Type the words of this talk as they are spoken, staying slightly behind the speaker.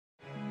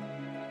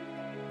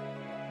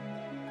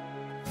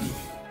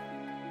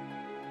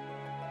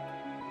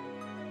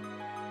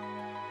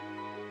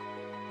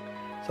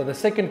So the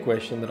second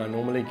question that I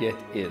normally get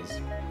is,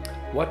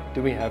 what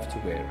do we have to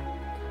wear?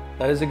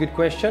 That is a good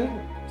question.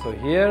 So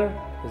here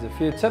is a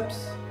few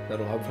tips that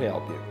will hopefully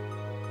help you.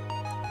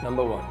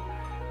 Number one,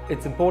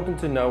 it's important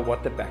to know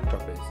what the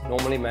backdrop is.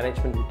 Normally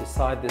management would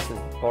decide this is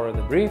part of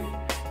the brief.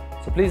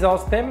 So please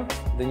ask them,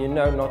 then you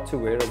know not to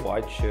wear a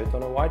white shirt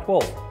on a white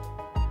wall.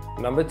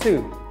 Number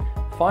two,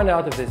 find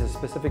out if there's a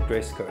specific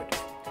dress code.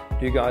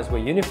 Do you guys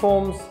wear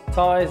uniforms,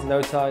 ties,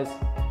 no ties?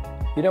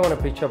 You don't want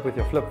to pitch up with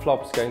your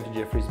flip-flops going to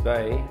Jeffreys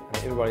Bay and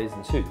everybody's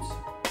in suits.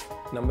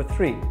 Number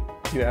three,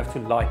 you have to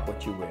like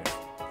what you wear.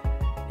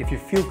 If you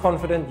feel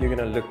confident, you're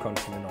going to look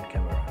confident on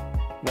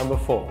camera. Number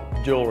four,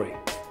 jewelry.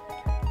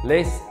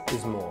 Less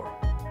is more.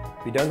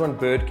 We don't want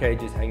bird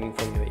cages hanging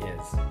from your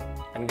ears.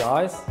 And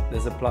guys,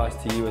 this applies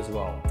to you as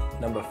well.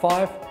 Number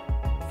five,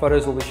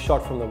 photos will be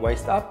shot from the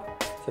waist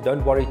up, so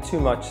don't worry too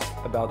much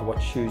about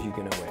what shoes you're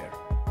going to wear.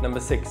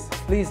 Number six,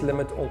 please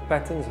limit all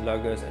patterns,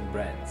 logos and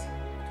brands.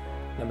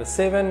 Number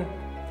seven,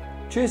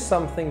 choose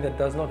something that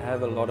does not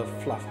have a lot of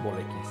fluff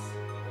bolletjies.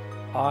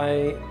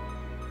 I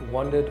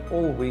wondered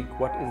all week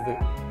what is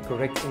the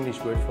correct English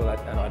word for that,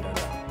 and I don't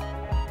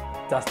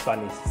know. Dust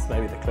bunnies is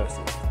maybe the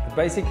closest. But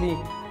basically,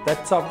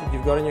 that top that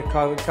you've got in your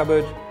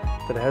cupboard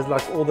that has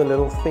like all the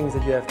little things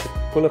that you have to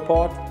pull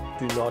apart,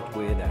 do not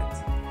wear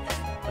that.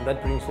 And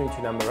that brings me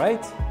to number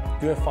eight.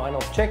 Do a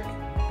final check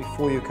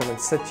before you come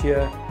and sit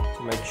here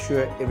to make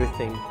sure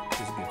everything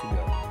is good to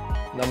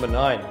go. Number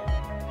nine.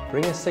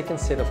 Bring a second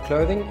set of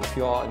clothing if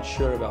you are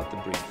unsure about the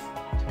brief.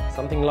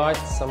 Something light,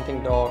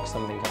 something dark,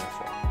 something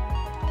colorful.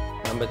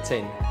 Number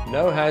 10.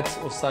 No hats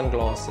or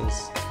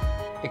sunglasses,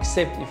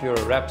 except if you're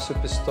a rap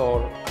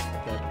superstar,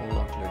 that will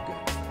not look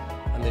good.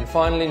 And then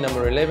finally,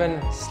 number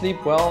 11.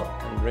 Sleep well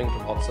and drink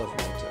lots of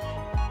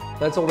water.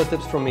 That's all the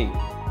tips from me.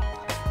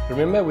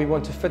 Remember, we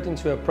want to fit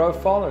into a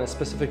profile and a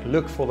specific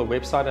look for the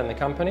website and the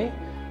company,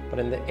 but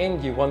in the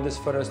end, you want these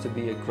photos to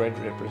be a great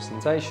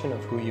representation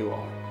of who you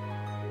are.